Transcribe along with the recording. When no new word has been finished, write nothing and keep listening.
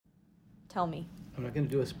Tell me. I'm not going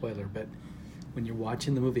to do a spoiler, but when you're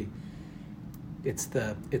watching the movie, it's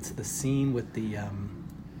the scene with the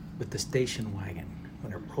station wagon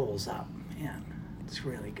when it rolls up. Man, it's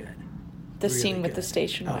really good. The really scene with the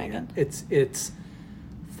station wagon. Yeah. It's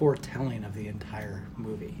foretelling of the entire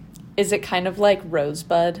movie. Is it kind of like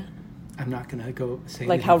Rosebud? I'm not going to go say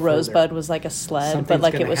like how further. Rosebud was like a sled, but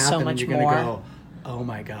like it was so much you're more. Go, oh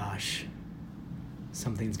my gosh,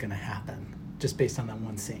 something's going to happen just based on that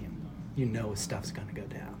one scene. You know stuff's going to go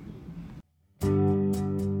down.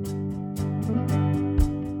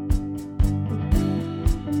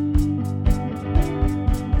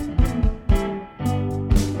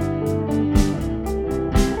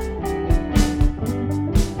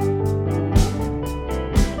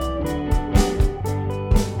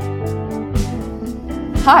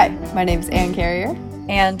 Hi, my name's Ann Carrier.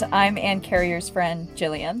 And I'm Ann Carrier's friend,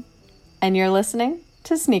 Jillian. And you're listening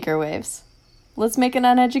to Sneaker Waves. Let's make an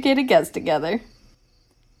uneducated guess together.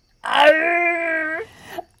 I'll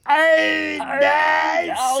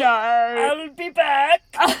be back.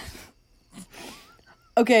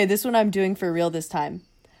 Okay, this one I'm doing for real this time.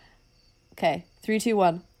 Okay, 3, 2,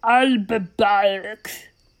 1. I'll be back.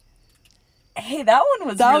 Hey, that one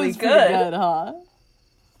was That really was good. Pretty good, huh?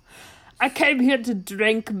 I came here to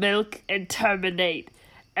drink milk and terminate,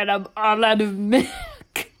 and I'm all out of milk.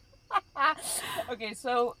 Okay,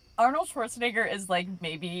 so Arnold Schwarzenegger is like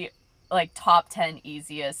maybe like top 10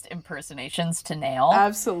 easiest impersonations to nail.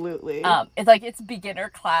 Absolutely. It's beginner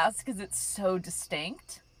class because it's so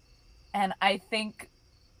distinct, and I think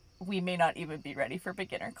we may not even be ready for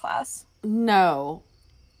beginner class. No,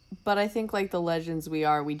 but I think like the legends we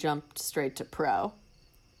are, we jumped straight to pro.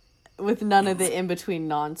 With none of the in-between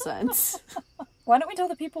nonsense. Why don't we tell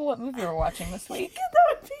the people what movie we're watching this week? That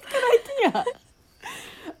would be a good idea.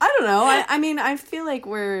 I don't know. I mean, I feel like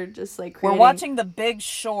we're just like creating... We're watching The Big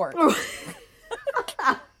Short. No,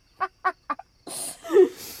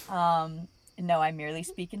 I merely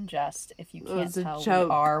speak in jest. If you can't tell,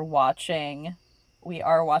 we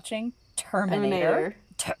are watching Terminator.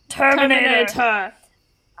 Terminator.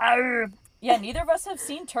 Yeah, neither of us have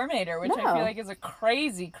seen Terminator, which I feel like is a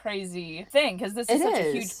crazy, crazy thing, because this is such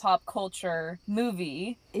a huge pop culture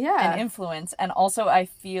movie and influence. And also, I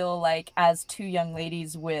feel like as two young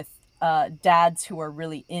ladies with dads who are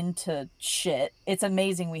really into shit, it's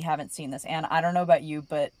amazing we haven't seen this. And I don't know about you,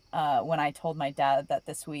 but when I told my dad that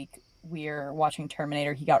this week we're watching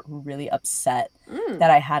Terminator, he got really upset that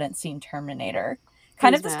I hadn't seen Terminator.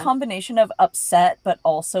 Kind of this combination of upset, but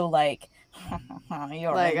also like...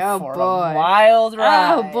 You're like, in oh for boy, a wild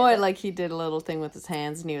ride. Oh boy, like he did a little thing with his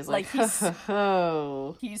hands, and he was like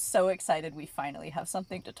he's so excited we finally have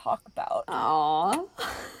something to talk about. Aww.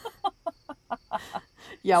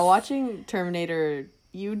 Yeah, watching Terminator,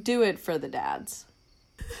 you do it for the dads.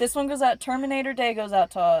 This one goes out. Terminator Day goes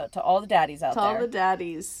out to all the daddies out there. To all the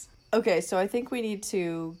daddies. Okay, so I think we need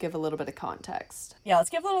to give a little bit of context. Yeah, let's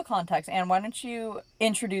give a little context. And why don't you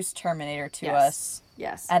introduce Terminator to us?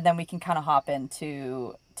 Yes. And then we can kind of hop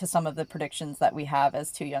into some of the predictions that we have as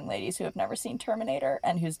two young ladies who have never seen Terminator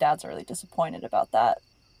and whose dads are really disappointed about that.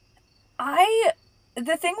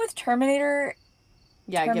 The thing with Terminator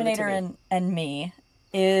and me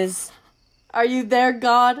is... Are you there,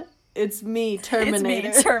 God? It's me, Terminator.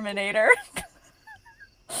 It's me, Terminator.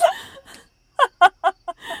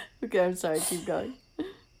 Okay, I'm sorry, keep going.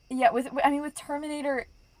 Yeah, with Terminator,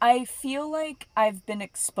 I feel like I've been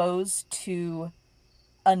exposed to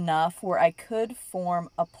enough where I could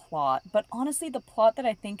form a plot, but honestly, the plot that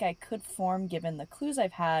I think I could form, given the clues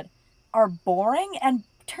I've had, are boring, and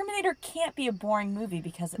Terminator can't be a boring movie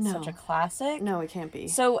because it's such a classic. No, it can't be.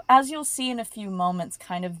 So, as you'll see in a few moments,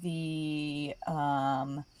 kind of the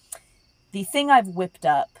thing I've whipped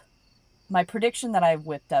up, my prediction that I've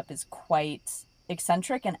whipped up is quite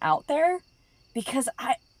eccentric and out there, because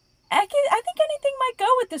I think anything might go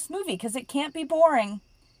with this movie because it can't be boring.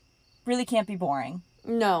 Really can't be boring.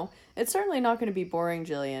 No, it's certainly not going to be boring,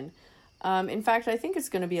 Jillian. In fact, I think it's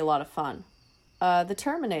going to be a lot of fun. The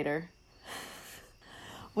Terminator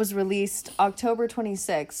was released October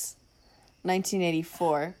 26,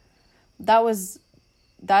 1984. That was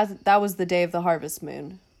the day of the harvest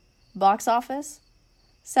moon. Box office,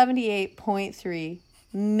 78.3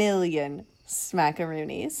 million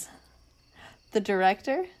smackaroonies. The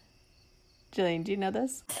director, Jillian, do you know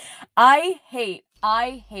this? I hate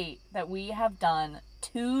that we have done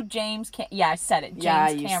two I said it.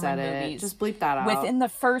 Cameron movies. Just bleep that out. Within the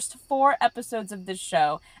first 4 episodes of this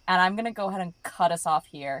show, and I'm gonna go ahead and cut us off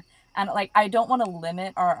here. And like, I don't want to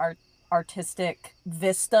limit our artistic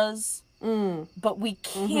vistas, but we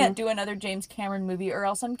can't do another James Cameron movie, or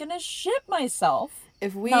else I'm gonna shit myself.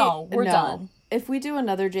 we're done. If we do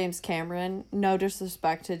another James Cameron, no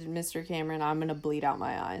disrespect to Mr. Cameron, I'm gonna bleed out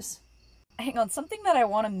my eyes. Hang on, something that I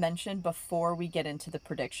want to mention before we get into the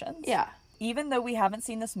predictions. Yeah. Even though we haven't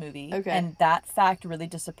seen this movie, and that fact really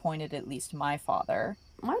disappointed at least my father.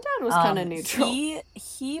 My dad was kind of neutral.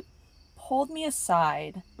 He pulled me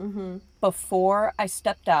aside before I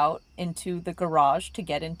stepped out into the garage to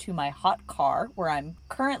get into my hot car where I'm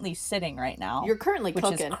currently sitting right now. You're currently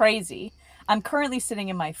cooking. Which is crazy. I'm currently sitting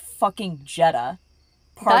in my fucking Jetta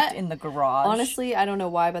parked in the garage. Honestly, I don't know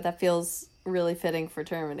why, but that feels really fitting for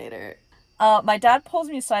Terminator. My dad pulls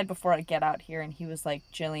me aside before I get out here, and he was like,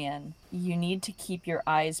 Jillian, you need to keep your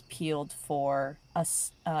eyes peeled for a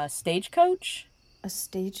stagecoach? A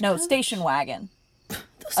stagecoach? No, station wagon.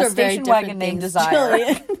 Those are station wagon named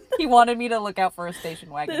Desire. He wanted me to look out for a station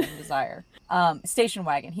wagon named Desire. Station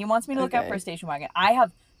wagon. He wants me to look out for a station wagon. I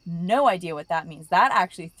have no idea what that means. That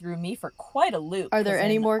actually threw me for quite a loop. Are there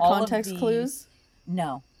any more context clues?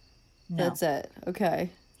 No. That's it. Okay.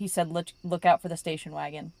 He said, look out for the station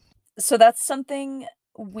wagon. So that's something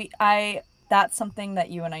that's something that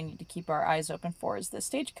you and I need to keep our eyes open for, is the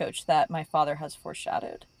stagecoach that my father has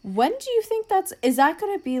foreshadowed. When do you think is that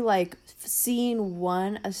going to be like scene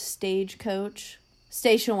 1, a stagecoach?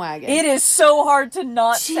 Station wagon. It is so hard to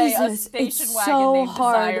not say a station wagon named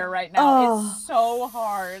Desire right now. It's so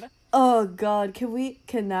hard. Oh God,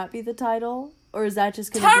 can that be the title? Or is that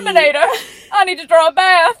just going to be... Terminator! I need to draw a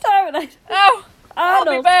bath! Terminator! Oh, I'll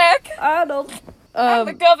be back! Arnold! I'm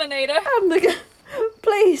the governor!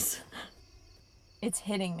 Please! It's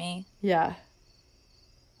hitting me. Yeah.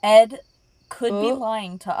 Ed could be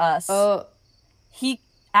lying to us. He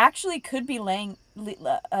actually could be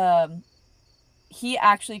he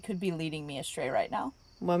actually could be leading me astray right now.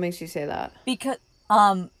 What makes you say that? Because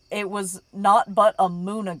it was not but a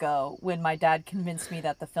moon ago when my dad convinced me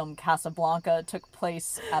that the film Casablanca took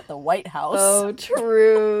place at the White House. Oh,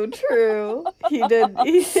 true. He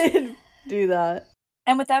did do that.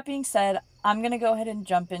 And with that being said, I'm going to go ahead and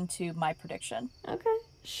jump into my prediction. Okay.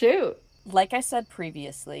 Shoot. Like I said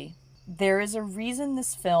previously, there is a reason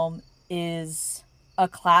this film is a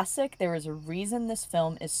classic. There is a reason this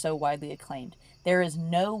film is so widely acclaimed. There is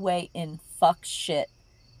no way in fuck shit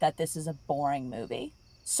that this is a boring movie.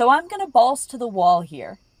 So I'm going to balls to the wall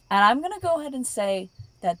here. And I'm going to go ahead and say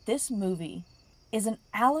that this movie is an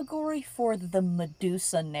allegory for the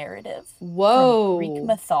Medusa narrative. Whoa. From Greek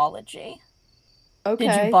mythology. Okay.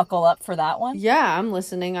 Did you buckle up for that one? Yeah, I'm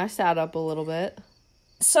listening. I sat up a little bit.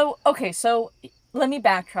 So let me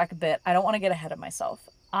backtrack a bit. I don't want to get ahead of myself.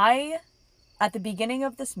 At the beginning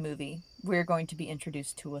of this movie, we're going to be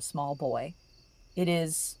introduced to a small boy. It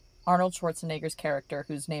is Arnold Schwarzenegger's character,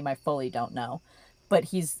 whose name I fully don't know.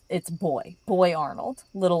 But it's Boy Arnold,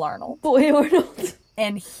 Little Arnold. Boy Arnold.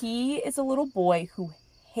 And he is a little boy who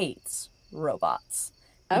hates robots.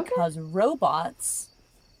 Because robots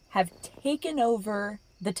have taken over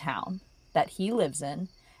the town that he lives in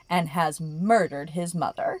and has murdered his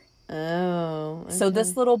mother. Oh. Okay. So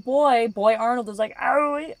this little boy Arnold, is like,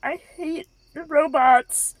 oh, I hate the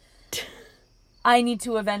robots. I need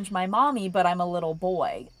to avenge my mommy, but I'm a little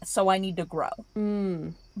boy, so I need to grow.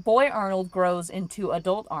 Boy Arnold grows into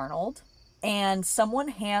adult Arnold, and someone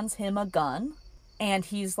hands him a gun, and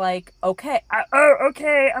he's like, okay,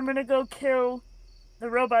 I'm gonna go kill the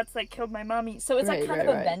robots that killed my mommy. So it's a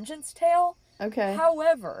vengeance tale. Okay.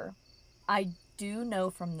 However, I do know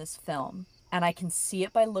from this film, and I can see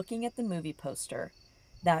it by looking at the movie poster,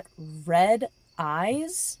 that red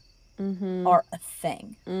eyes are a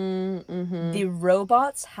thing. The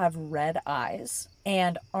robots have red eyes,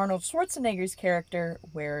 and Arnold Schwarzenegger's character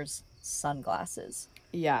wears sunglasses.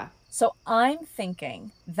 Yeah. So I'm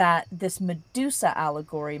thinking that this Medusa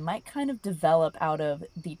allegory might kind of develop out of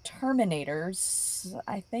the Terminators,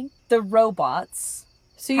 I think. The robots.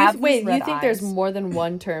 So you think there's more than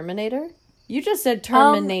one Terminator? You just said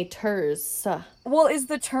Terminators. Well, is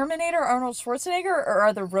the Terminator Arnold Schwarzenegger, or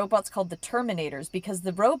are the robots called the Terminators? Because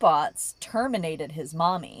the robots terminated his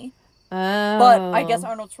mommy. Oh. But I guess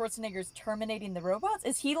Arnold Schwarzenegger's terminating the robots?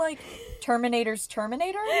 Is he like Terminator's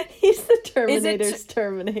Terminator? He's the Terminator's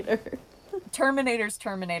Terminator. Terminator's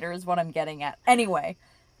Terminator is what I'm getting at. Anyway.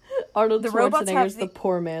 Arnold Schwarzenegger's the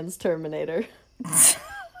poor man's Terminator.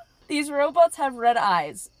 These robots have red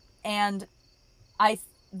eyes, and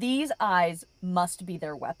these eyes must be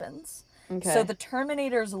their weapons. Okay. So the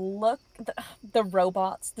Terminators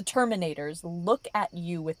the Terminators look at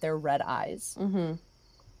you with their red eyes. Mm-hmm.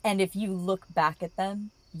 And if you look back at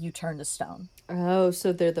them, you turn to stone. Oh,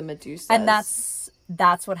 so they're the Medusas. And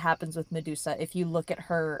that's what happens with Medusa. If you look at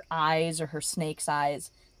her eyes or her snake's eyes,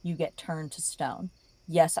 you get turned to stone.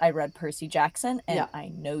 yes, I read Percy Jackson, and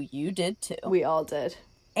I know you did too. We all did.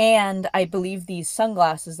 And I believe these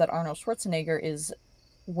sunglasses that Arnold Schwarzenegger is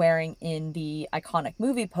wearing in the iconic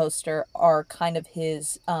movie poster are kind of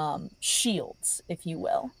his shields, if you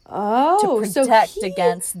will. Oh, to protect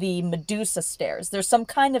against the Medusa stares. There's some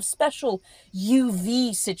kind of special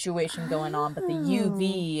UV situation going on, but the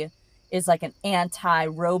UV is like an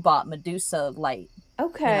anti-robot Medusa light.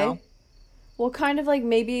 Okay. You know? Well, kind of like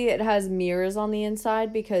maybe it has mirrors on the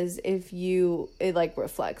inside, because it like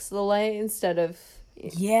reflects the light instead of...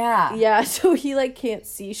 Yeah, so he like can't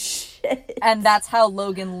see shit. And that's how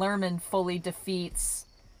Logan Lerman fully defeats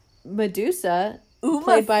Medusa,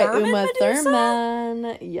 played by Uma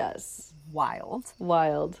Thurman. Yes. Wild.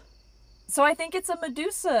 So I think it's a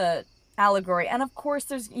Medusa allegory, and of course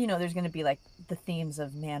there's going to be like the themes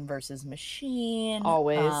of man versus machine.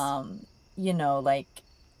 Always. Like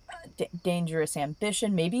dangerous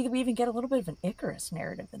ambition. Maybe we even get a little bit of an Icarus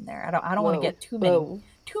narrative in there. I don't want to get too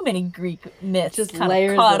many Greek myths just kind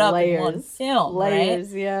of caught up in one film, right?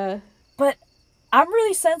 Yeah. But I'm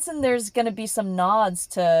really sensing there's going to be some nods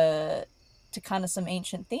to kind of some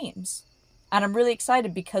ancient themes. And I'm really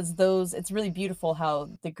excited because it's really beautiful how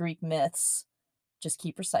the Greek myths just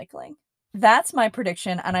keep recycling. That's my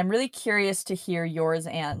prediction, and I'm really curious to hear yours,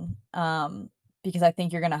 Anne, because I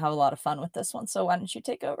think you're going to have a lot of fun with this one. So why don't you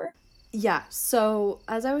take over? Yeah, so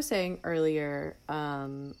as I was saying earlier,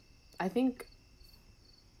 I think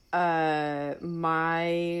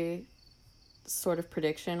my sort of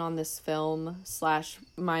prediction on this film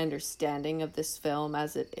 / my understanding of this film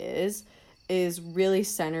as it is really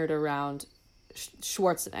centered around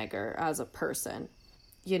Schwarzenegger as a person.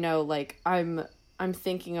 Like I'm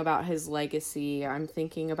thinking about his legacy. I'm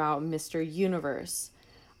thinking about Mr. Universe.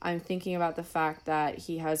 I'm thinking about the fact that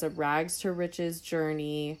he has a rags to riches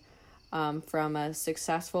journey, from a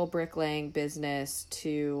successful bricklaying business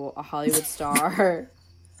to a Hollywood star.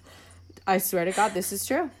 I swear to God, this is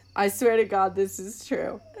true. To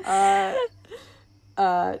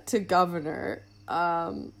governor.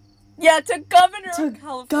 To governor of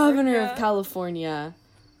California. Governor of California.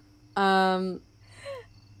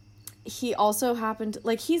 He also happened,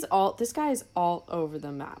 like, this guy is all over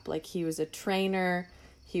the map. Like, he was a trainer,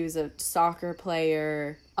 he was a soccer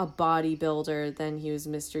player, a bodybuilder, then he was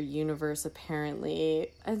Mr. Universe,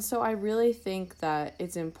 apparently. And so I really think that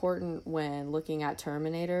it's important when looking at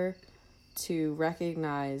Terminator to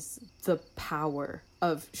recognize the power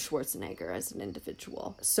of Schwarzenegger as an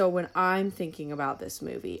individual. So when I'm thinking about this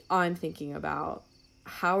movie, I'm thinking about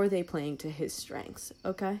how are they playing to his strengths,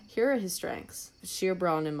 okay? Here are his strengths. Sheer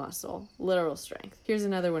brawn and muscle. Literal strength. Here's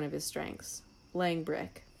another one of his strengths. Laying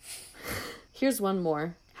brick. Here's one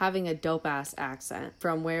more. Having a dope-ass accent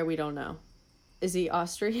from where we don't know. Is he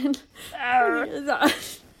Austrian? I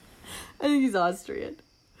think he's Austrian.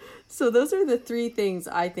 So those are the three things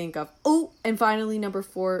I think of. Oh, and finally, number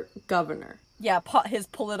 4, governor. Yeah, his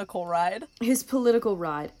political ride.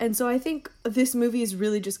 And so I think this movie is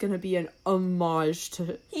really just going to be an homage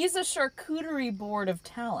to... He's a charcuterie board of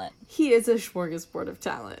talent. He is a smorgasbord of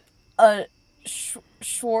talent. I can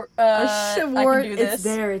do this.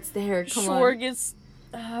 It's there. Come on.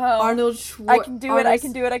 Arnold Schwarzenegger. I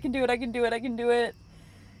can do it.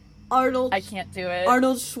 Arnold. I can't do it.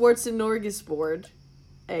 Arnold Schwarzenegger.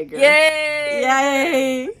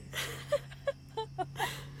 Yay!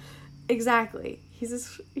 Exactly. He's a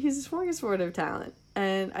smorgasbord of talent.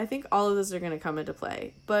 And I think all of those are going to come into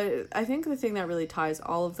play. But I think the thing that really ties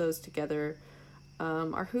all of those together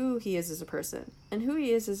are who he is as a person. And who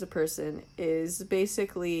he is as a person is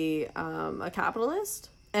basically a capitalist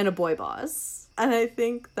and a boy boss. And I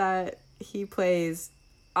think that he plays...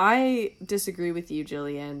 I disagree with you,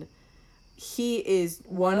 Jillian. He is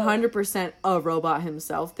 100% a robot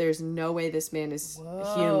himself. There's no way this man is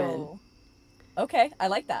human. Okay, I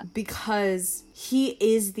like that. Because he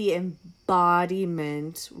is the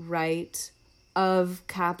embodiment, right, of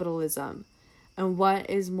capitalism. And what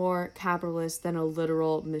is more capitalist than a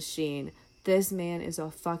literal machine? This man is a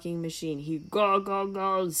fucking machine. He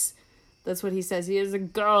goes. That's what he says. He is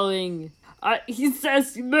going. He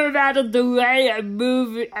says, move out of the way.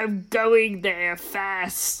 I'm going there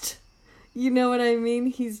fast. You know what I mean?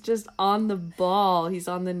 He's just on the ball. He's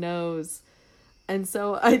on the nose. And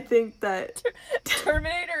so I think that...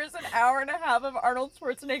 Terminator is an hour and a half of Arnold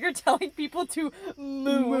Schwarzenegger telling people to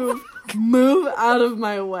move. Move out of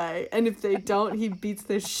my way. And if they don't, he beats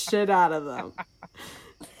the shit out of them.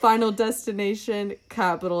 Final destination,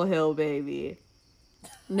 Capitol Hill, baby.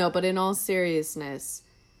 No, but in all seriousness,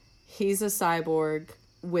 he's a cyborg.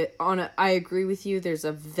 I agree with you, there's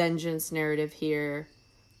a vengeance narrative here.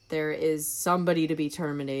 There is somebody to be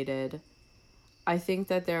terminated. I think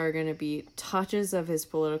that there are going to be touches of his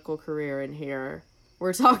political career in here.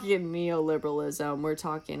 We're talking neoliberalism. We're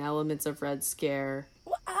talking elements of Red Scare.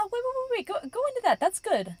 Wait. Go into that. That's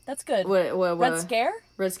good. What? Red Scare?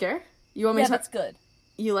 Red Scare? You want me to... that's good.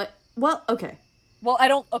 You like... Well, okay. Well, I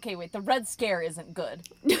don't... Okay, wait. The Red Scare isn't good.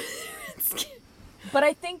 But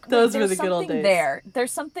I think those were the good old days.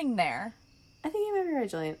 There's something there. I think you might be right,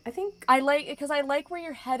 Jillian. I like where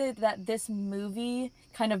you're headed, that this movie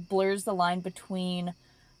kind of blurs the line between,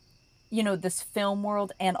 this film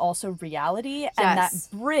world and also reality. Yes. And that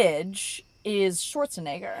bridge is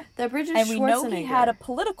Schwarzenegger. That bridge is Schwarzenegger. And we know he had a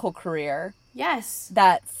political career. Yes.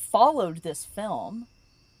 That followed this film.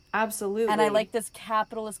 Absolutely. And I like this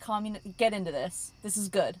capitalist communist... Get into this. This is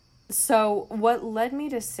good. So what led me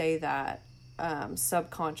to say that,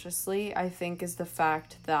 subconsciously, I think, is the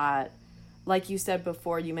fact that, like you said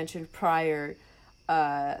before, you mentioned prior,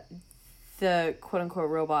 the quote-unquote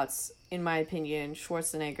robots, in my opinion,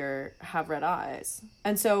 Schwarzenegger, have red eyes.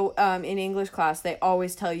 And so in English class, they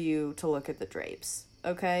always tell you to look at the drapes,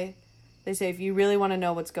 okay? They say, if you really want to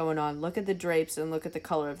know what's going on, look at the drapes and look at the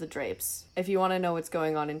color of the drapes. If you want to know what's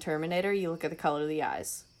going on in Terminator, you look at the color of the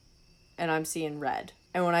eyes. And I'm seeing red.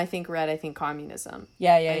 And when I think red, I think communism.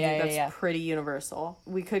 Yeah. I think that's pretty universal.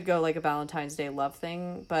 We could go like a Valentine's Day love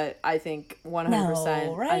thing, but I think 100%.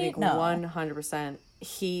 No, right? I think 100%.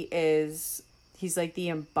 He's like the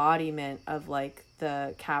embodiment of like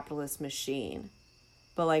the capitalist machine,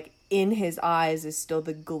 but like in his eyes is still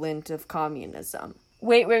the glint of communism.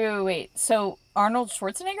 Wait. So Arnold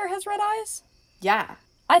Schwarzenegger has red eyes? Yeah.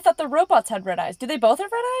 I thought the robots had red eyes. Do they both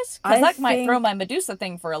have red eyes? Because that might throw my Medusa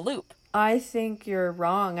thing for a loop. I think you're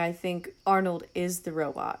wrong. I think Arnold is the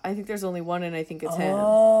robot. I think there's only one, and I think it's him.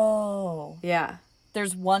 Oh. Yeah.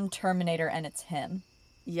 There's one Terminator, and it's him.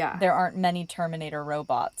 Yeah. There aren't many Terminator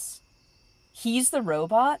robots. He's the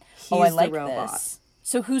robot? I like this.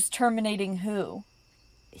 So who's terminating who?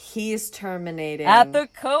 He's terminating... At the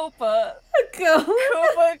Copa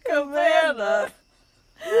Cabana.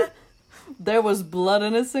 There was blood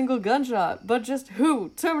in a single gunshot, but just who?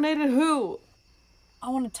 Terminated who? I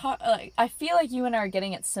want to talk... I feel like you and I are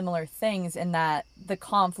getting at similar things in that the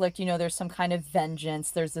conflict, there's some kind of vengeance.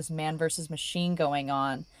 There's this man versus machine going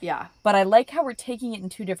on. Yeah. But I like how we're taking it in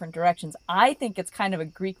two different directions. I think it's kind of a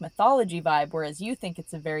Greek mythology vibe, whereas you think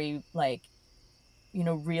it's a very,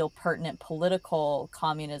 real pertinent political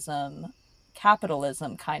communism,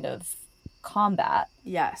 capitalism kind of combat.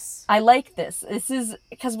 Yes. I like this. This is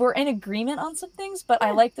because we're in agreement on some things, but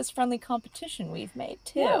I like this friendly competition we've made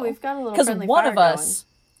too. Yeah, we've got a little friendly fire going.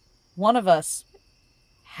 One of us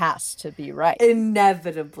has to be right.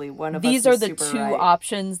 Inevitably, one of us is These are the super two right.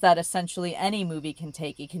 options that essentially any movie can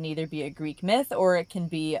take. It can either be a Greek myth or it can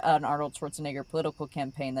be an Arnold Schwarzenegger political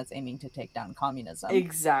campaign that's aiming to take down communism.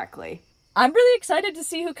 Exactly. I'm really excited to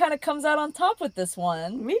see who kind of comes out on top with this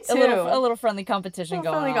one. Me too. A little friendly competition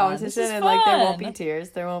going on. This is and fun. Like there won't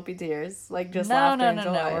be tears. Like just laughter and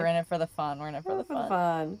joy. No. We're in it for the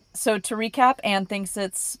fun. So to recap, Anne thinks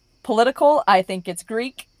it's political. I think it's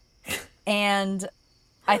Greek, and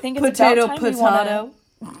I think it's potato.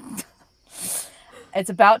 It's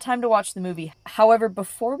about time to watch the movie. However,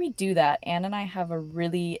 before we do that, Anne and I have a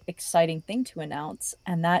really exciting thing to announce,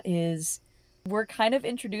 and that is, we're kind of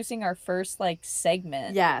introducing our first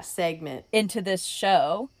segment. Yeah, segment. Into this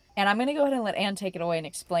show. And I'm going to go ahead and let Anne take it away and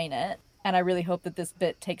explain it. And I really hope that this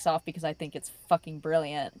bit takes off because I think it's fucking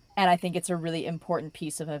brilliant. And I think it's a really important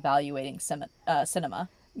piece of evaluating cinema.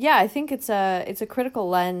 Yeah, I think it's a critical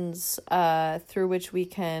lens through which we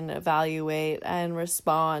can evaluate and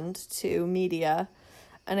respond to media.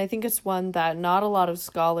 And I think it's one that not a lot of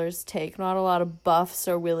scholars take, not a lot of buffs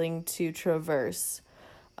are willing to traverse.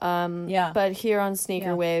 But here on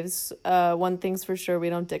Sneaker Waves, one thing's for sure, we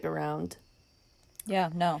don't dick around. Yeah,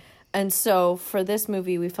 no. And so for this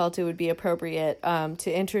movie, we felt it would be appropriate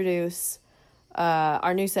to introduce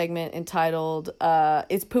our new segment entitled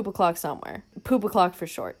It's Poop O'Clock Somewhere. Poop O'Clock for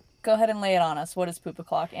short. Go ahead and lay it on us. What is Poop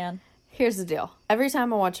O'Clock, Anne? Here's the deal. Every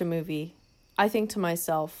time I watch a movie, I think to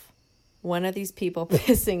myself, when are these people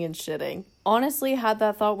pissing and shitting? Honestly, had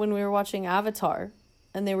that thought when we were watching Avatar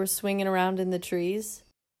and they were swinging around in the trees.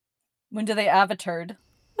 When do they avatared?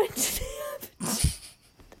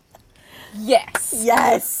 Yes.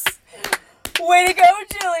 Yes. Way to go,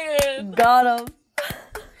 Jillian. Got him.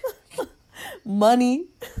 Money.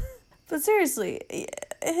 But seriously,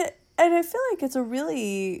 and I feel like it's a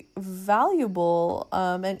really valuable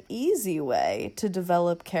and easy way to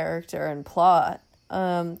develop character and plot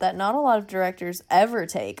that not a lot of directors ever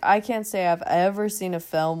take. I can't say I've ever seen a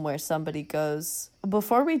film where somebody goes,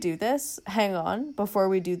 before we do this, hang on, before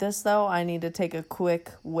we do this though, I need to take a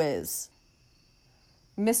quick whiz.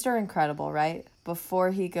 Mr. Incredible, right?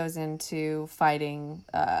 Before he goes into fighting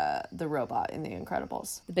the robot in The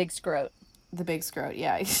Incredibles. The big scrote. The big scrote,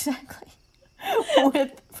 yeah, exactly.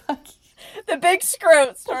 With fucking... The Big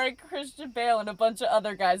Scrote, starring Christian Bale and a bunch of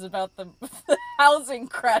other guys about the housing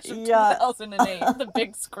crash of 2008. The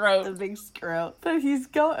Big Scrote. The Big Scrote. So he's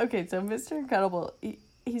going... Okay, so Mr. Incredible,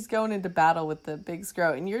 he's going into battle with the Big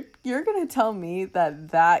Scrote, and you're going to tell me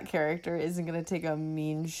that character isn't going to take a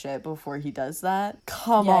mean shit before he does that?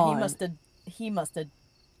 Come on. He must have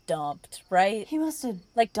dumped, right? He must have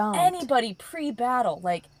dumped. Anybody pre-battle,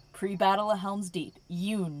 pre-battle of Helm's Deep,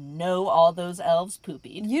 all those elves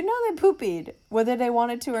poopied. You know they poopied, whether they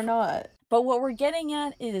wanted to or not. But what we're getting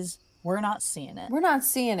at is we're not seeing it. We're not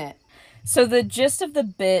seeing it. So the gist of the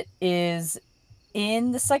bit is,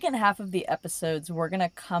 in the second half of the episodes, we're going to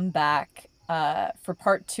come back for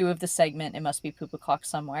part 2 of the segment, It Must Be Poop O'Clock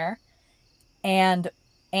Somewhere. And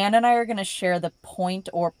Anne and I are going to share the point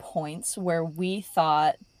or points where we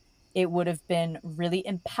thought it would have been really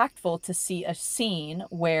impactful to see a scene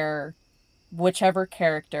where whichever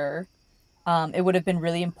character, it would have been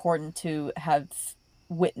really important to have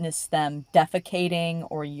witnessed them defecating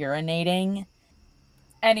or urinating.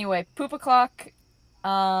 Anyway, Poop O'Clock,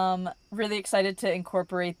 really excited to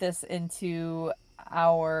incorporate this into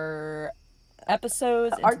our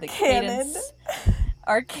episodes, into the cadence.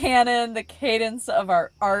 Our canon, the cadence of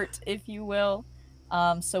our art, if you will.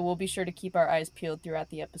 So we'll be sure to keep our eyes peeled throughout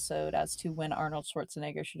the episode as to when Arnold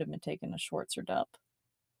Schwarzenegger should have been taken a Schwarzer dump.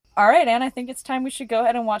 All right, Anne, I think it's time we should go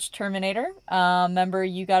ahead and watch Terminator. Remember,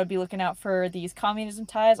 you got to be looking out for these communism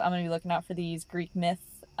ties. I'm going to be looking out for these Greek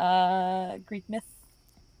myth ties.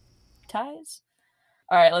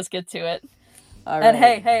 All right, let's get to it. All right. And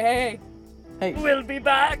hey. We'll be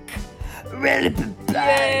back. We'll be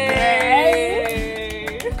back. Yay!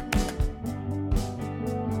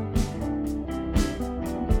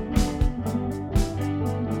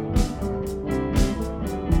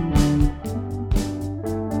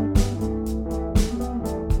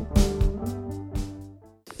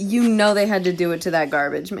 You know they had to do it to that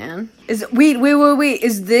garbage, man. Wait.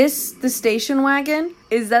 Is this the station wagon?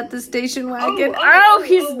 Is that the station wagon?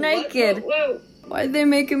 He's naked. Why'd they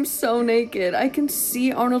make him so naked? I can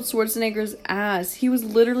see Arnold Schwarzenegger's ass. He was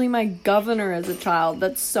literally my governor as a child.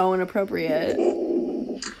 That's so inappropriate.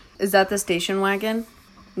 Is that the station wagon?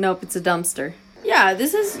 Nope, it's a dumpster. Yeah,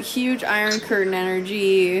 this is huge Iron Curtain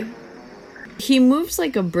energy. He moves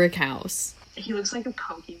like a brick house. He looks like a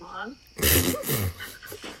Pokemon.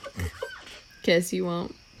 Guess you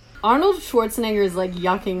won't. Arnold Schwarzenegger is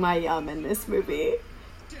yucking my yum in this movie.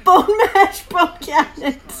 Bone mash bone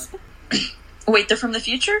cannons. Wait, they're from the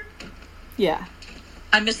future? Yeah.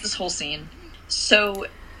 I missed this whole scene. So,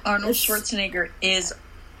 Arnold Schwarzenegger is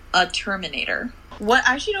a Terminator. What?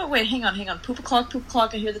 Actually, no, wait, hang on. Poop o'clock,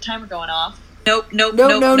 I hear the timer going off. Nope. No.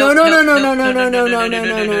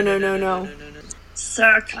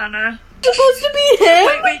 Sarah Connor. Supposed to be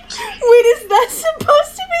him? Wait, is that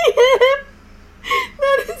supposed to be him?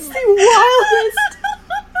 That is the wildest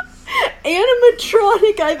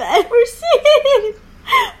animatronic I've ever seen.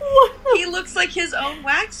 What? He looks like his own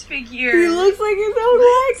wax figure.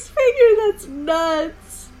 That's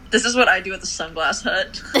nuts. This is what I do at the Sunglass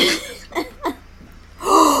Hut.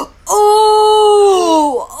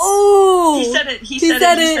 Oh! He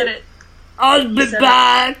said it. I'll be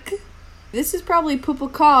back. This is probably Poop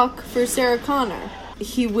O'Clock for Sarah Connor.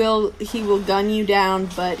 He will gun you down,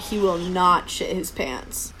 but he will not shit his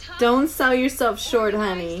pants. Don't sell yourself short,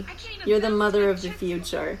 honey. You're the mother of the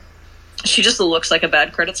future. She just looks like a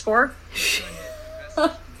bad credit score.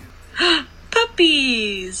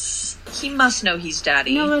 Puppies! He must know he's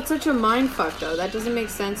daddy. No, that's such a mindfuck, though. That doesn't make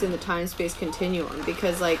sense in the time-space continuum,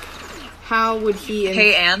 because, how would he...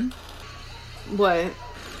 Hey, Anne? What?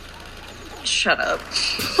 Shut up.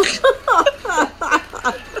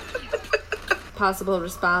 Possible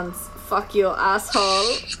response. Fuck you,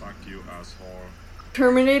 asshole. Fuck you, asshole.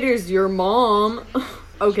 Terminator's your mom.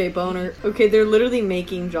 Okay, boner. Okay, they're literally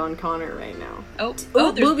making John Connor right now. Oh,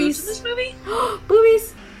 there's boobies in this movie?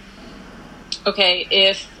 Boobies! Okay,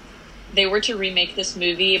 if they were to remake this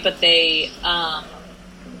movie, but they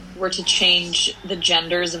were to change the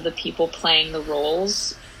genders of the people playing the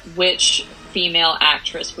roles, which female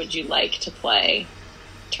actress would you like to play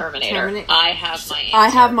Terminator? I have my answer. I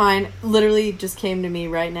have mine. Literally just came to me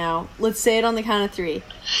right now. Let's say it on the count of 3.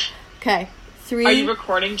 Okay. 3. Are you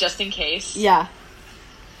recording just in case? Yeah.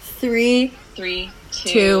 3,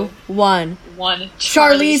 2, 1.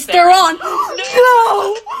 Charlize Theron!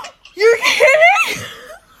 No! You're kidding?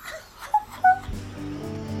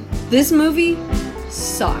 This movie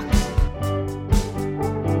sucked.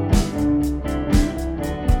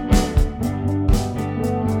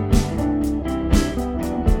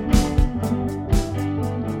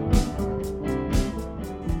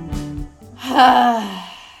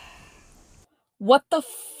 What the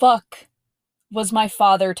fuck was my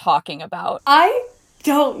father talking about? I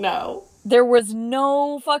don't know. There was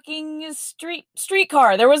no fucking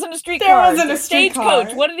streetcar. There wasn't a streetcar. There wasn't a streetcar.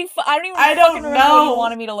 Stagecoach. What did he? I don't even fucking remember what he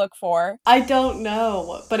wanted me to look for. I don't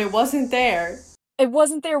know, but it wasn't there. It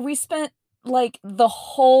wasn't there. We spent like the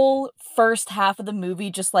whole first half of the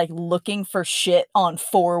movie just like looking for shit on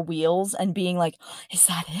four wheels and being like, is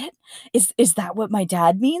that it? Is that what my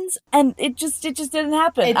dad means? And it just didn't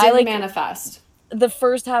happen. It didn't manifest. The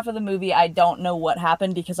first half of the movie, I don't know what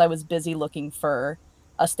happened because I was busy looking for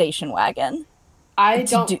a station wagon.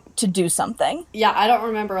 To do something. Yeah, I don't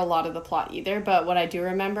remember a lot of the plot either, but what I do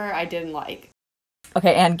remember, I didn't like.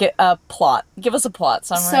 Okay, and get a plot. Give us a plot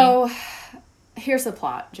summary. So, here's the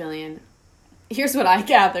plot, Jillian. Here's what I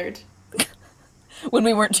gathered. When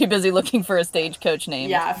we weren't too busy looking for a stagecoach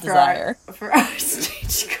named Desire. For our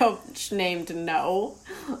stagecoach named No.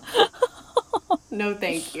 No,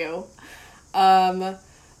 thank you.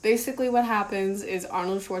 Basically what happens is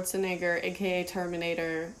Arnold Schwarzenegger, aka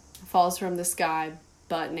Terminator, falls from the sky,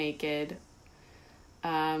 butt naked,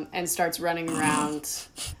 and starts running around.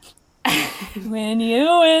 When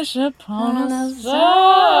you wish upon a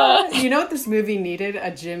star. You know what this movie needed? A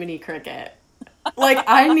Jiminy Cricket. Like,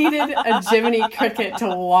 I needed a Jiminy Cricket to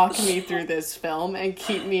walk me through this film and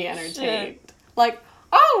keep me entertained. Shit. Like,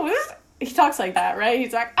 he talks like that, right?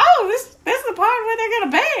 He's like, this is the part where they're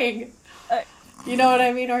gonna bang. You know what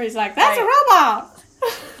I mean? Or he's like, that's a robot.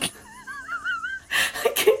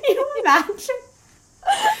 Can you imagine?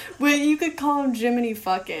 Well, you could call him Jiminy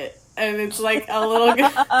Fuck It. And it's like a little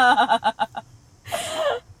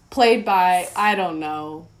played by, I don't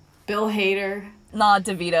know, Bill Hader. Nah,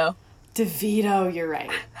 DeVito. DeVito, you're right.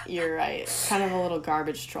 Kind of a little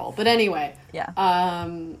garbage troll. But anyway. Yeah.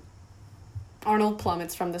 Arnold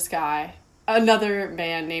plummets from the sky. Another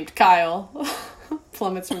man named Kyle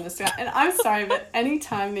plummets from the sky. And I'm sorry, but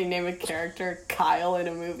anytime they name a character Kyle in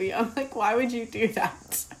a movie, I'm like, why would you do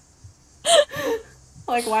that?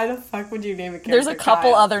 Like, why the fuck would you name a character There's a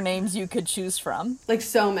couple Kyle? Other names you could choose from. Like,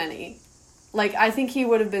 so many. Like, I think he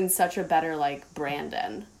would have been such a better, like,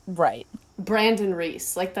 Brandon. Right. Brandon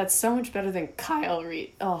Reese. Like, that's so much better than Kyle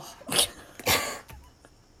Reese. Oh.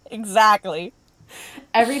 Exactly.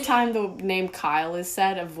 Every time the name Kyle is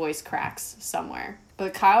said, a voice cracks somewhere.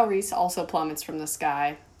 But Kyle Reese also plummets from the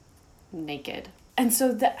sky, naked. And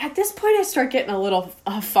so at this point, I start getting a little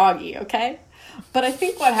foggy, okay? But I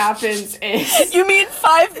think what happens is... You mean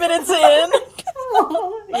 5 minutes in?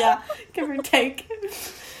 Yeah, give or take.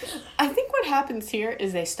 I think what happens here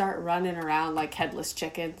is they start running around like headless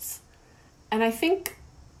chickens. And I think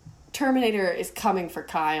Terminator is coming for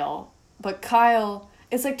Kyle. But Kyle...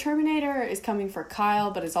 It's like Terminator is coming for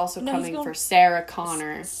Kyle, but is also coming for Sarah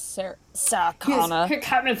Connor. Sarah Connor. He's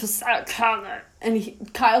coming for Sarah Connor.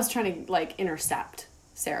 And Kyle's trying to, like, intercept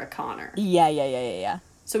Sarah Connor. Yeah.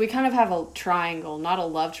 So we kind of have a triangle, not a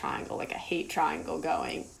love triangle, like a hate triangle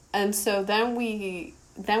going. And so then we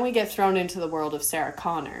get thrown into the world of Sarah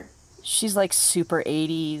Connor. She's, like, super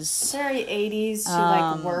 80s. Very 80s. She,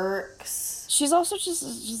 like, works. She's also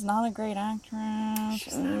just not a great actress.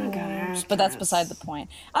 She's not a good actress. But that's beside the point.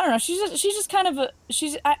 I don't know. She's just kind of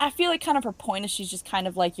I feel like kind of her point is she's just kind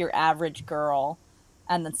of like your average girl,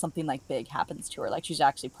 and then something like big happens to her. Like she's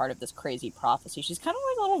actually part of this crazy prophecy. She's kind of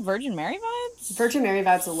like a little Virgin Mary vibes. Virgin Mary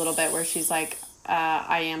vibes a little bit, where she's like,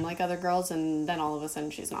 I am like other girls, and then all of a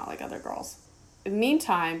sudden she's not like other girls. In the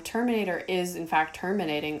meantime, Terminator is in fact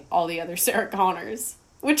terminating all the other Sarah Connors.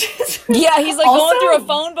 Which is yeah, he's like also, going through a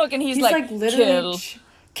phone book and he's like literally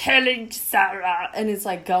killing Sarah, and it's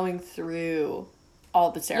like going through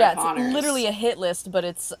all the Sarah Connors. It's literally a hit list, but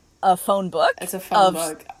it's a phone book. It's a phone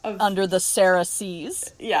book under the Sarah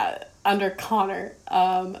C's. Yeah, under Connor.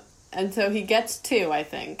 And so he gets two, I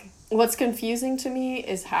think. What's confusing to me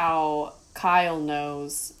is how Kyle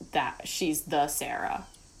knows that she's the Sarah.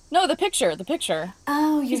 No, the picture.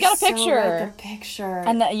 Oh, he's got a picture. So right, the picture.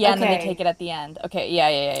 And and then they take it at the end. Okay,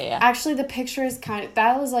 yeah. Actually, the picture is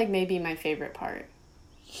that was like maybe my favorite part.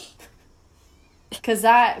 Because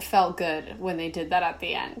that felt good when they did that at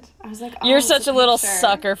the end. I was like, you're such a little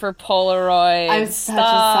sucker for Polaroids. I'm such a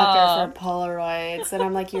sucker for Polaroids. And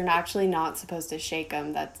I'm like, you're actually not supposed to shake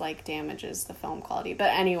them. That like damages the film quality.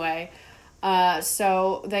 But anyway,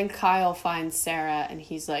 so then Kyle finds Sarah and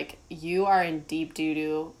he's like, you are in deep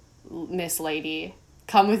doo-doo, Miss Lady,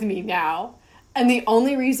 come with me now. And the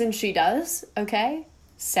only reason she does, okay,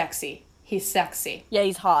 sexy. He's sexy. Yeah,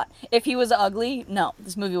 he's hot. If he was ugly, no,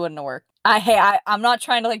 this movie wouldn't have worked. I'm not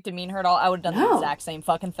trying to like demean her at all. I would have done the exact same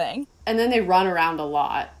fucking thing. And then they run around a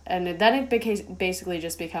lot, and then it basically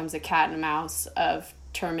just becomes a cat and mouse of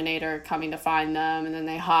Terminator coming to find them, and then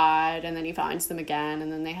they hide, and then he finds them again,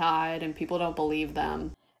 and then they hide, and people don't believe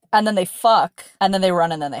them. And then they fuck, and then they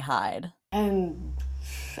run, and then they hide. And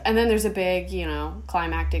then there's a big,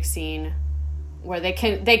 climactic scene where they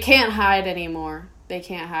can't hide anymore. They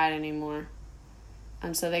can't hide anymore.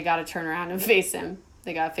 And so they got to turn around and face him.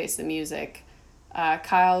 They got to face the music.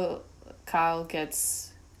 Kyle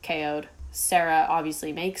gets KO'd. Sarah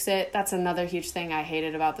obviously makes it. That's another huge thing I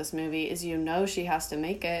hated about this movie is she has to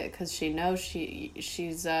make it because she knows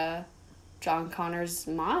she's John Connor's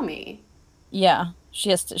mommy. Yeah, she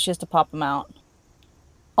has to pop him out.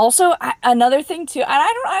 Also, another thing too, and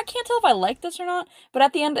I can't tell if I like this or not, but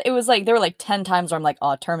at the end it was like there were like 10 times where I'm like,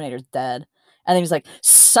 oh, Terminator's dead, and then he was like,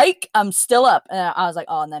 psych, I'm still up, and I was like,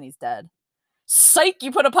 oh, and then he's dead. Psych,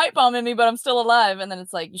 you put a pipe bomb in me, but I'm still alive. And then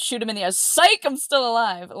it's like, you shoot him in the eye. Psych, I'm still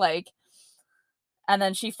alive. Like, and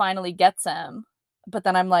then she finally gets him. But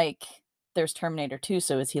then I'm like, there's Terminator 2,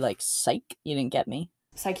 so is he like, psych, you didn't get me?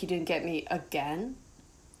 Psych, you didn't get me again?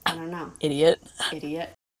 I don't know. Idiot. Terminator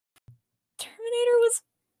was,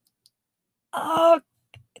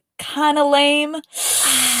 kind of lame.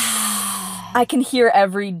 I can hear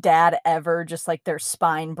every dad ever just like their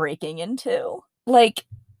spine breaking into. Like,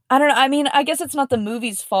 I don't know. I mean, I guess it's not the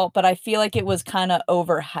movie's fault, but I feel like it was kind of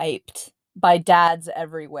overhyped by dads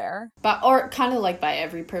everywhere. Or kind of like by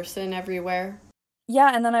every person everywhere.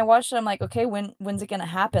 Yeah, and then I watched it, I'm like, okay, when's it gonna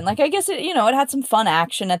happen? Like, I guess it, it had some fun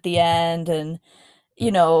action at the end, and,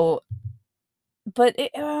 but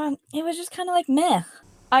it was just kind of like, meh.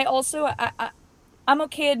 I also, I'm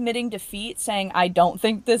okay admitting defeat, saying I don't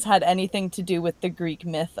think this had anything to do with the Greek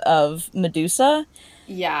myth of Medusa.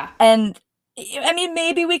 Yeah. And I mean,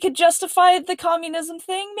 maybe we could justify the communism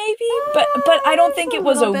thing, maybe, but I don't think it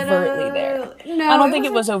was overtly there. No, I don't think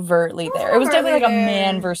it was overtly there. It was definitely like a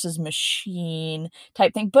man versus machine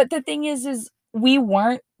type thing. But the thing is we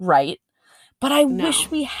weren't right, but I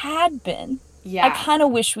wish we had been. Yeah. I kind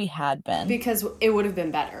of wish we had been. Because it would have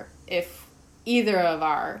been better if either of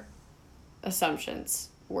our assumptions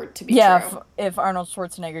were to be true. Yeah, if Arnold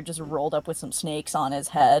Schwarzenegger just rolled up with some snakes on his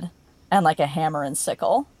head and like a hammer and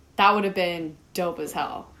sickle. That would have been dope as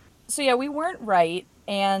hell. So yeah, we weren't right,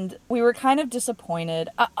 and we were kind of disappointed.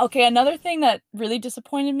 Okay, another thing that really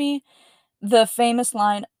disappointed me, the famous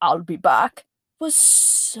line, "I'll be back," was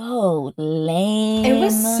so lame. It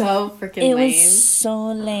was so freaking lame. It was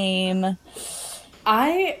so lame.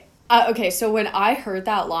 Okay, so when I heard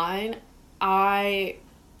that line, I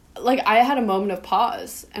had a moment of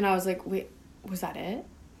pause, and I was like, wait, was that it?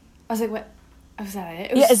 I was like, what? Was that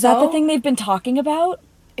it? Is that the thing they've been talking about?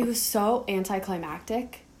 It was so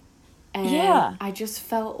anticlimactic, and I just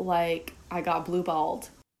felt like I got blue-balled.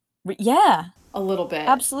 Yeah. A little bit.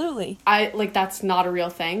 Absolutely. That's not a real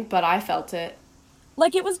thing, but I felt it.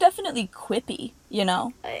 Like, it was definitely quippy,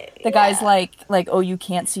 The guy's like, oh, you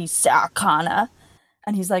can't see Sarah Connor.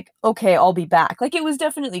 And he's like, okay, I'll be back. Like, it was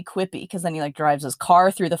definitely quippy, because then he, like, drives his car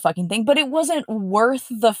through the fucking thing. But it wasn't worth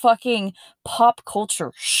the fucking pop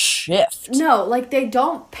culture shift. No, like, they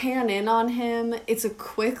don't pan in on him. It's a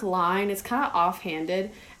quick line. It's kind of offhanded.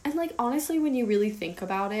 And, like, honestly, when you really think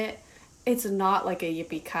about it, it's not, like, a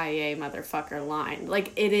yippee-ki-yay motherfucker line.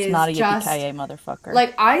 Like, it's not a yippee-ki-yay motherfucker.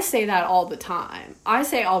 Like, I say that all the time. I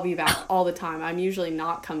say I'll be back all the time. I'm usually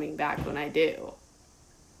not coming back when I do.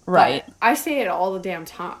 Right. But I say it all the damn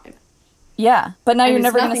time. Yeah, but now you're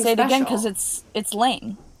never going to say it again because it's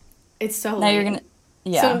lame. It's so now lame. You're gonna,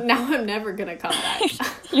 yeah. So now I'm never going to come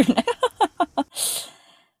back.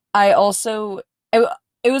 I also... It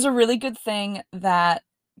was a really good thing that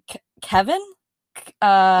Kevin?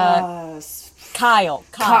 Kyle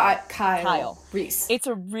Reese. It's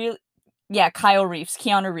a real... Yeah, Kyle Reeves.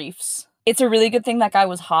 Keanu Reeves. It's a really good thing that guy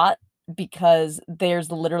was hot, because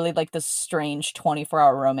there's literally like this strange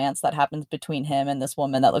 24-hour romance that happens between him and this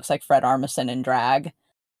woman that looks like Fred Armisen in drag.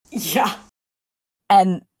 Yeah.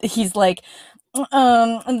 And he's like,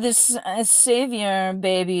 this savior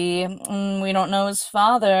baby, we don't know his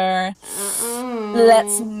father.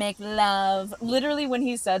 Let's make love. Literally, when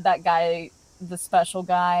he said that guy, the special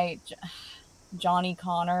guy, Johnny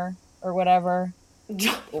Connor or whatever,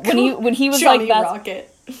 when he was Johnny like that,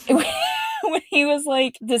 Rocket. When he was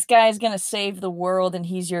like, this guy's gonna save the world and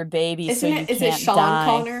he's your baby, so you can't die. Is it Sean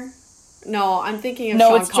Connor? No, I'm thinking of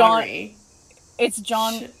Sean Connery. It's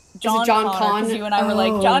John John Con. You and I were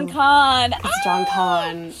like, John Con. It's John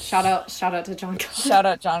Con. Shout out to John Con. Shout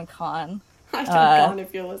out John Con. John Con,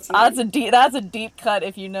 if you're listening. That's a deep cut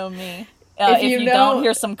if you know me. if you don't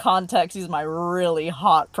hear some context, he's my really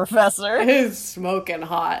hot professor. He's smoking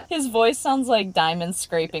hot. His voice sounds like diamonds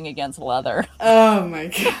scraping against leather. Oh my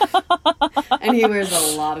god. And he wears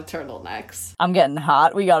a lot of turtlenecks. I'm getting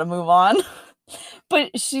hot. We gotta move on.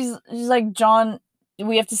 But she's like, John,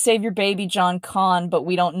 we have to save your baby, John Con, but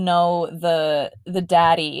we don't know the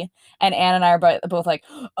daddy. And Anne and I are both like,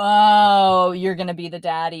 oh, you're gonna be the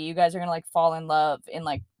daddy. You guys are gonna like fall in love in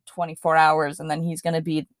like 24 hours, and then he's gonna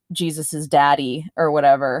be Jesus's daddy or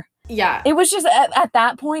whatever. Yeah. It was just at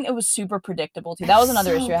that point it was super predictable too. That was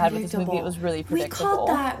another issue I had with this movie. It was really predictable.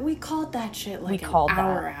 We called that shit like an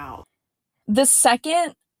hour out. The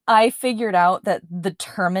second I figured out that the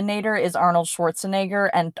Terminator is Arnold Schwarzenegger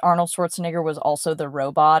and Arnold Schwarzenegger was also the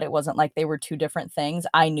robot, it wasn't like they were two different things,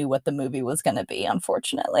 I knew what the movie was going to be,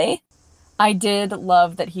 unfortunately. I did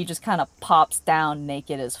love that he just kind of pops down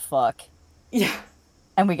naked as fuck. Yeah.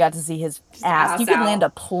 And we got to see his ass. You could land a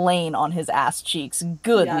plane on his ass cheeks.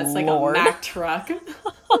 Good lord. It's like a Mack truck.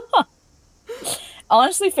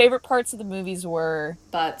 Honestly, favorite parts of the movie were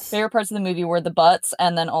the butts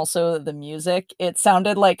and then also the music. It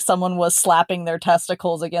sounded like someone was slapping their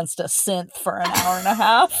testicles against a synth for an hour and a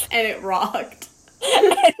half. And it rocked.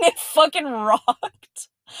 And it fucking rocked.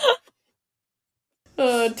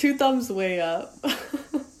 2 thumbs way up.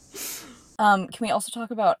 Can we also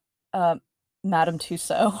talk about Madame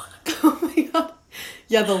Tussauds? Oh my god.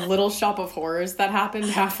 Yeah, the Little Shop of Horrors that happened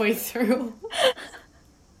halfway through.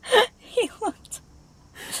 He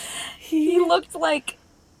looked like...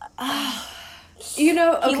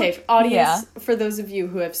 audience, for those of you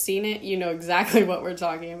who have seen it, you know exactly what we're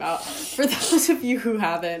talking about. For those of you who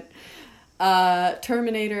haven't,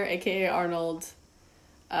 Terminator, aka Arnold,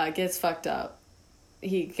 gets fucked up.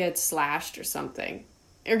 He gets slashed or something.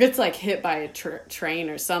 Or gets, like, hit by a train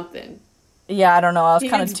or something. Yeah, I don't know. I was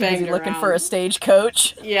kind of too busy looking for a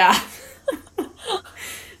stagecoach. Yeah.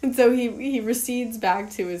 And so he recedes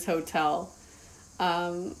back to his hotel.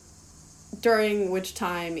 During which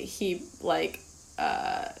time he, like,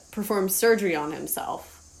 performs surgery on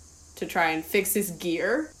himself to try and fix his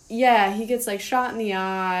gear. Yeah, he gets, like, shot in the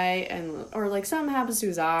eye, or, like, something happens to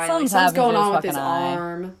his eye. Something's going on with his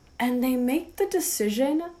arm. And they make the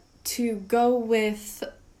decision to go with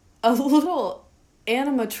a little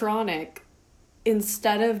animatronic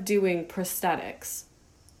instead of doing prosthetics.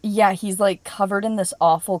 Yeah, he's, like, covered in this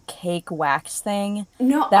awful cake wax thing.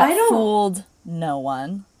 No, that fooled no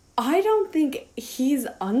one. I don't think he's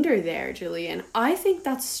under there, Julian. I think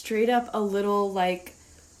that's straight up a little, like,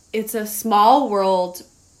 it's a small world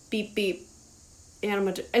beep beep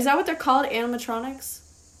Is that what they're called? Animatronics?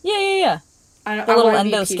 Yeah. The little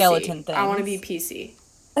endoskeleton thing. I want to be PC.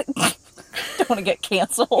 Don't want to get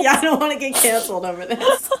canceled. Yeah, I don't want to get canceled over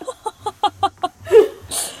this.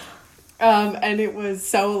 And it was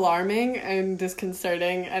so alarming and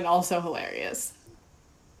disconcerting and also hilarious.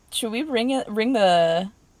 Should we ring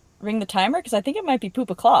the timer? Because I think it might be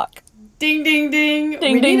poop o'clock. Ding, ding, ding.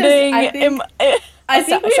 Ding, ding, ding.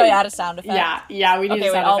 Should I add a sound effect? Yeah, we need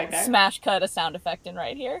a sound effect there. I'll smash cut a sound effect in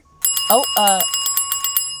right here. Oh,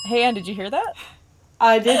 hey, Anne, did you hear that?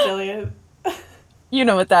 I did, Jillian. You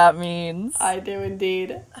know what that means. I do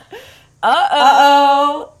indeed.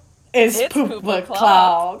 Uh-oh. It's poop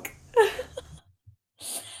o'clock.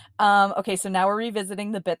 Okay, so now we're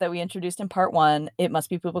revisiting the bit that we introduced in part 1. It must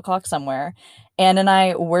be poop o'clock somewhere. Anne and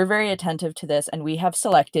I were very attentive to this, and we have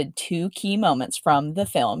selected 2 key moments from the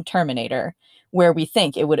film Terminator where we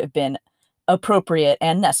think it would have been appropriate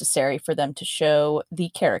and necessary for them to show the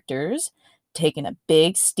characters taking a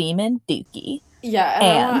big steaming dookie. Yeah,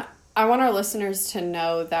 and I want our listeners to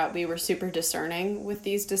know that we were super discerning with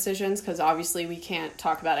these decisions because obviously we can't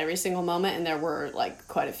talk about every single moment, and there were, like,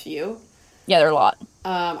 quite a few. Yeah, there are a lot.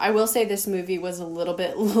 I will say this movie was a little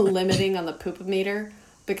bit limiting on the poop-o-meter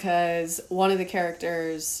because one of the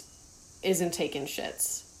characters isn't taking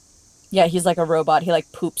shits. Yeah, he's like a robot. He,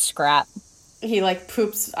 like, poops scrap. He, like,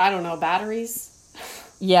 poops, I don't know, batteries?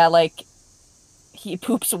 Yeah, like, he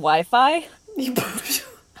poops Wi-Fi. He poops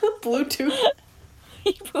Bluetooth.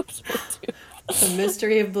 He poops Bluetooth. The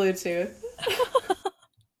mystery of Bluetooth.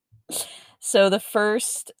 So the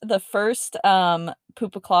first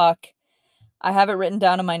poop o'clock, I have it written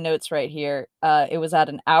down in my notes right here. It was at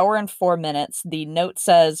 1 hour and 4 minutes. The note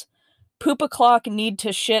says, "Poop o'clock, need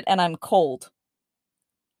to shit, and I'm cold."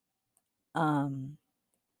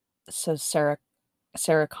 So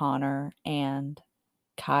Sarah Connor and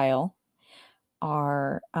Kyle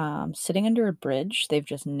are sitting under a bridge. They've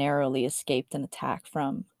just narrowly escaped an attack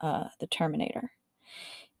from the Terminator.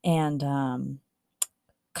 And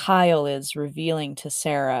Kyle is revealing to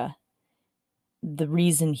Sarah the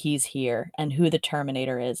reason he's here and who the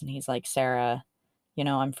Terminator is. And he's like, Sarah, you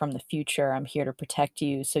know, I'm from the future. I'm here to protect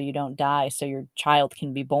you so you don't die, so your child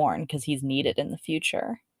can be born, because he's needed in the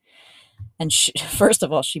future. And first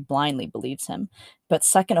of all, she blindly believes him. But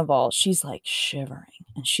second of all, she's like shivering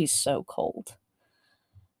and she's so cold.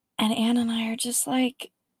 And Anne and I are just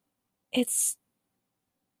like, it's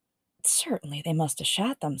certainly they must have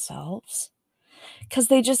shot themselves. Because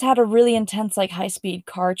they just had a really intense, like, high-speed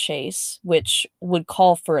car chase, which would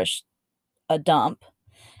call for a dump.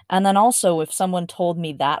 And then also, if someone told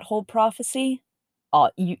me that whole prophecy,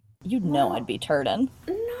 you'd know I'd be turning.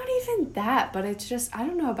 Not even that, but it's just, I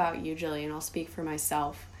don't know about you, Jillian, I'll speak for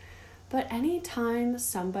myself. But anytime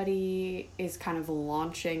somebody is kind of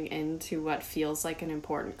launching into what feels like an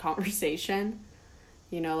important conversation,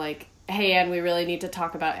 you know, like, hey, Anne, we really need to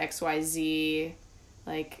talk about XYZ,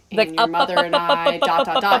 like, and your mother and I, ...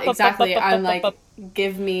 Exactly. I'm like,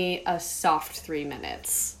 give me a soft 3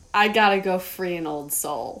 minutes. I gotta go free an old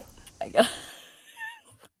soul.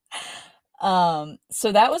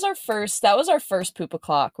 So that was our first poop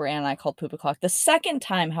o'clock, where Anne and I called poop o'clock. The second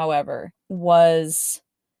time, however, was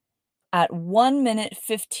at 1 hour,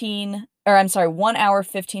 15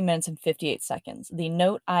 minutes, and 58 seconds. The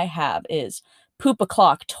note I have is poop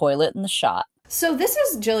o'clock, toilet in the shot. So this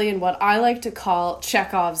is, Jillian, what I like to call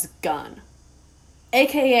Chekhov's gun,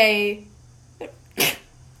 aka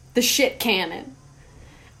the shit cannon.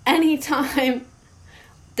 Anytime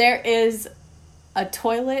there is a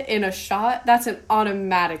toilet in a shot, that's an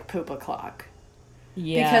automatic poop o'clock.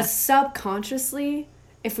 Yeah. Because subconsciously,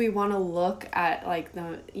 if we want to look at, like,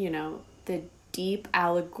 the, you know, the deep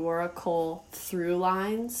allegorical through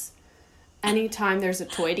lines, anytime there's a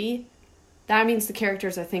toity, that means the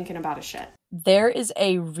characters are thinking about a shit. There is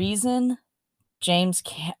a reason James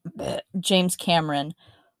Cameron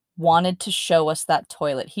wanted to show us that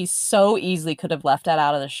toilet. He so easily could have left that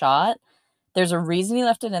out of the shot. There's a reason he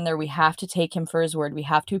left it in there. We have to take him for his word. We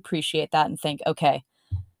have to appreciate that and think, okay,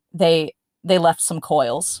 they left some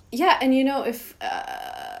coils. Yeah, and you know, if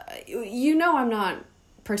you know, I'm not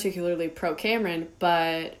particularly pro Cameron,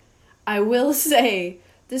 but I will say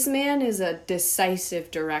this man is a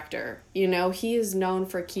decisive director. You know, he is known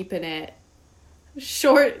for keeping it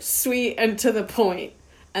short, sweet, and to the point.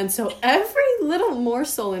 And so every little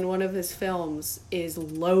morsel in one of his films is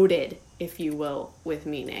loaded, if you will, with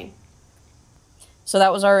meaning. So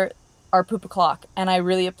that was our poop o'clock. And I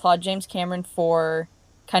really applaud James Cameron for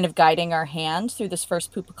kind of guiding our hand through this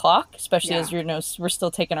first poop o'clock, especially as we're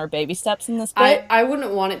still taking our baby steps in this bit. I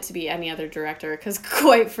wouldn't want it to be any other director, because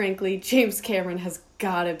quite frankly, James Cameron has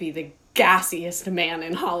got to be the gassiest man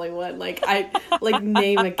in Hollywood. Like,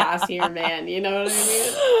 name a gassier man, you know what I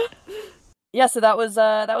mean? Yeah, so that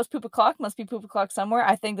was poop o'clock. Must be poop o'clock somewhere.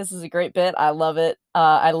 I think this is a great bit. I love it.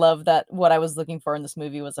 I love that what I was looking for in this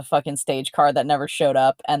movie was a fucking stage car that never showed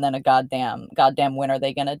up, and then a goddamn when are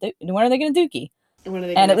they gonna dookie?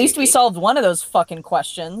 And at least we solved one of those fucking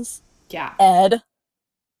questions. Yeah. Ed.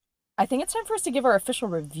 I think it's time for us to give our official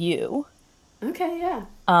review. Okay, yeah.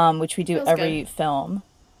 Which we do every film.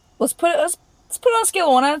 Let's put it on a scale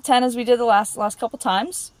of 1 out of 10 as we did the last couple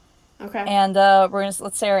times. Okay. And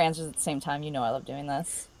let's say our answers at the same time. You know I love doing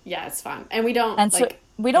this. Yeah, it's fun. And we don't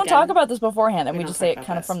we don't talk about this beforehand, and we just say it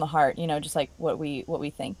kind of from the heart, you know, just like what we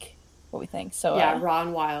think. So yeah, raw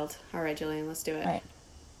and wild. All right, Jillian, let's do it. All right.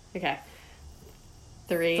 Okay.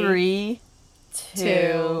 3,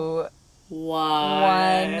 2,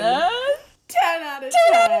 1. 10 out of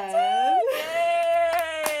 10.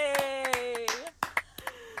 Yay!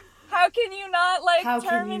 How can you not like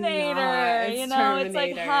Terminator? You know, Terminator. It's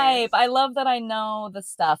like hype. I love that I know the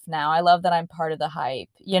stuff now. I love that I'm part of the hype.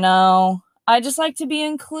 You know, I just like to be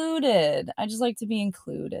included. I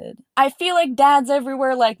feel like dads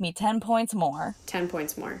everywhere like me. 10 points more. 10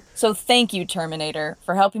 points more. So thank you, Terminator,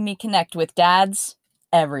 for helping me connect with dads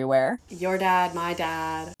everywhere. Your dad, my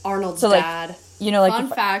dad, Arnold's dad. Like, you know, like fun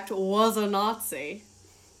fact, was a Nazi.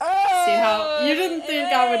 Oh, see how you didn't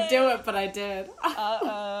think I would do it, but I did.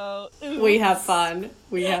 Uh-oh. We have fun.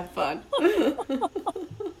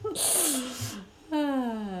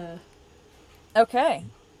 Okay.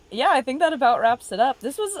 Yeah, I think that about wraps it up.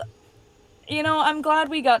 This was, you know, I'm glad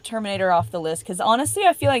we got Terminator off the list, because honestly,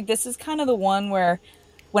 I feel like this is kind of the one where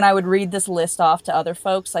when I would read this list off to other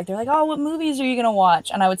folks, like, they're like, oh, what movies are you going to watch?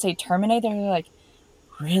 And I would say Terminator. They're like,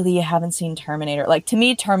 really? You haven't seen Terminator? Like, to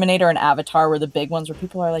me, Terminator and Avatar were the big ones where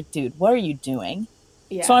people are like, dude, what are you doing?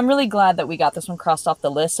 Yeah. So I'm really glad that we got this one crossed off the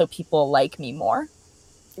list so people like me more.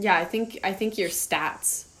 Yeah, I think your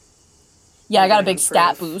stats. Yeah, I got a big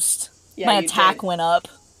stat boost. Yeah, my attack went up.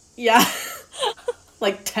 Yeah.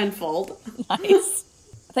 Like tenfold. Nice.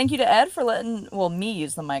 Thank you to Ed for letting me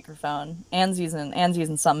use the microphone. Anne's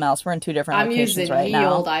using something else. We're in two different locations right now. I'm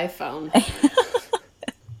using old iPhone.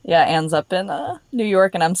 Yeah, Anne's up in New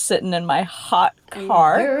York, and I'm sitting in my hot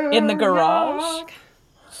car in the garage.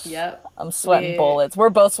 Yep. I'm sweating bullets. We're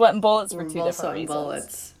both sweating bullets for two different reasons.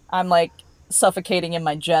 Bullets. I'm like suffocating in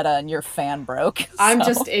my Jetta, and your fan broke. So. I'm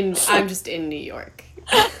just in New York.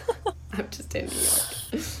 I'm just in New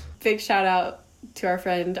York. Big shout out to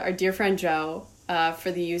our dear friend Joe,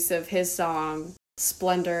 for the use of his song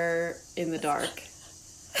 "Splendor in the Dark."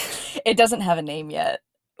 It doesn't have a name yet.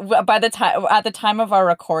 At the time of our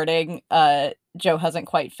recording, Joe hasn't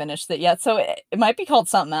quite finished it yet, so it might be called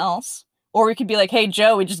something else. Or we could be like, "Hey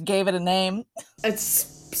Joe, we just gave it a name." It's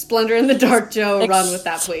 "Splendor in the Dark." Joe, run with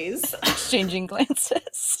that, please. Exchanging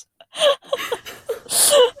glances.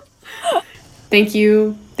 Thank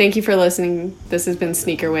you for listening. This has been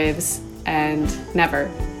Sneaker Waves, and never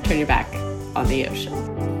turn your back on the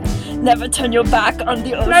ocean. Never turn your back on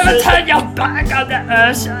the ocean. Never turn your back on the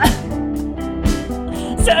ocean.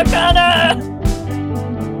 Sarah Connor!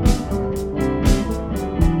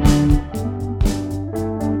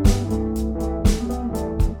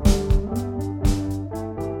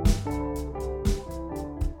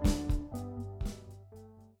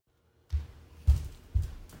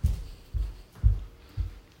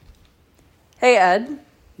 Hey, Ed.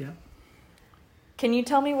 Yeah? Can you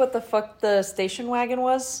tell me what the fuck the station wagon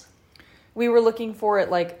was? We were looking for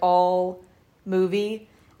it, like, all movie,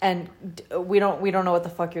 and we don't know what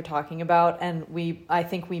the fuck you're talking about, and I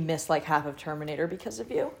think we missed, like, half of Terminator because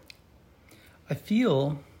of you. I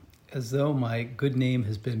feel as though my good name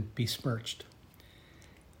has been besmirched.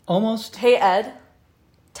 Almost. Hey, Ed,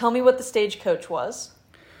 tell me what the stagecoach was.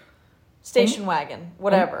 Station wagon,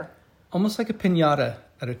 whatever. Almost like a piñata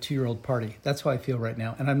at a 2-year-old party. That's how I feel right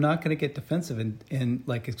now. And I'm not going to get defensive in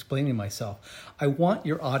like explaining myself. I want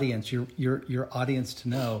your audience, your audience to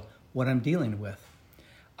know what I'm dealing with.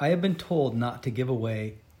 I have been told not to give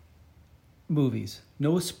away movies.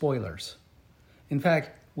 No spoilers. In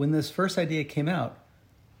fact, when this first idea came out,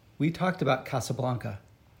 we talked about Casablanca.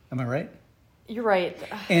 Am I right? You're right.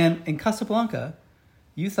 And in Casablanca,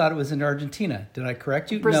 you thought it was in Argentina. Did I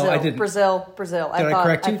correct you? Brazil, no, I didn't. Brazil. Did I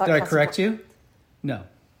correct you? Did I correct you? No.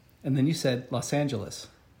 And then you said Los Angeles.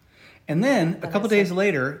 And then a couple days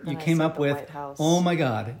later, you came up with, oh my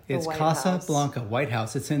God, it's Casablanca, White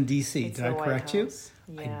House. It's in D.C. Did I correct you?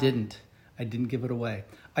 Yeah. I didn't give it away.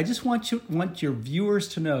 I just want your viewers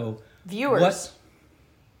to know. Your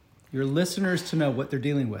listeners to know what they're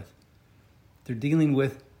dealing with. They're dealing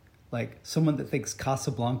with like someone that thinks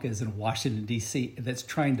Casablanca is in Washington, D.C. that's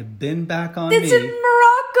trying to bend back on me. It's in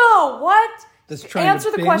Morocco. What? That's trying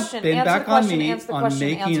to bend back on me on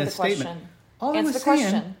making a statement. All I was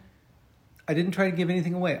saying, I didn't try to give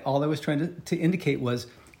anything away. All I was trying to indicate was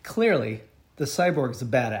clearly the cyborg is a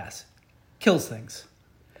badass, kills things,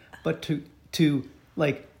 but to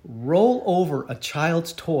like roll over a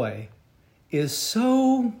child's toy is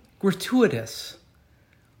so gratuitous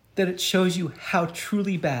that it shows you how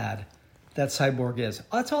truly bad that cyborg is.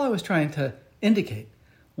 That's all I was trying to indicate.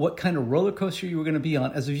 What kind of roller coaster you were going to be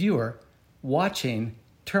on as a viewer watching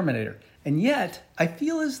Terminator. And yet, I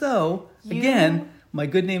feel as though, again, my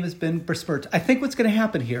good name has been besmirched. I think what's going to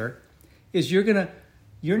happen here is you're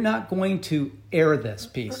not going to air this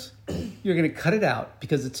piece. You're going to cut it out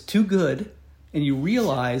because it's too good, and you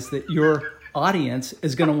realize that your audience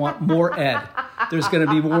is going to want more Ed. There's going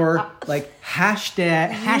to be more like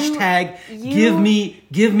hashtag give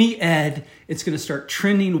me Ed. It's going to start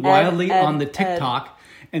trending wildly on the TikTok,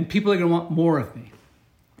 and people are going to want more of me.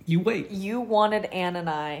 You wait. You wanted Anne and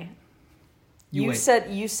I. You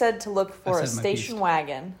said to look for a station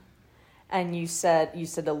wagon, and you said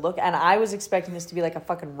to look, and I was expecting this to be like a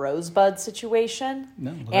fucking Rosebud situation.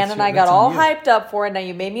 No, Anne and I got all hyped up for it. Now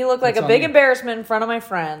you made me look like a big embarrassment in front of my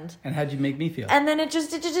friend. And how'd you make me feel? And then it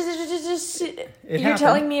just you're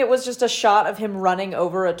telling me it was just a shot of him running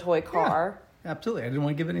over a toy car. Yeah, absolutely. I didn't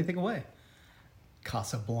want to give anything away.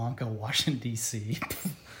 Casablanca, Washington, D.C.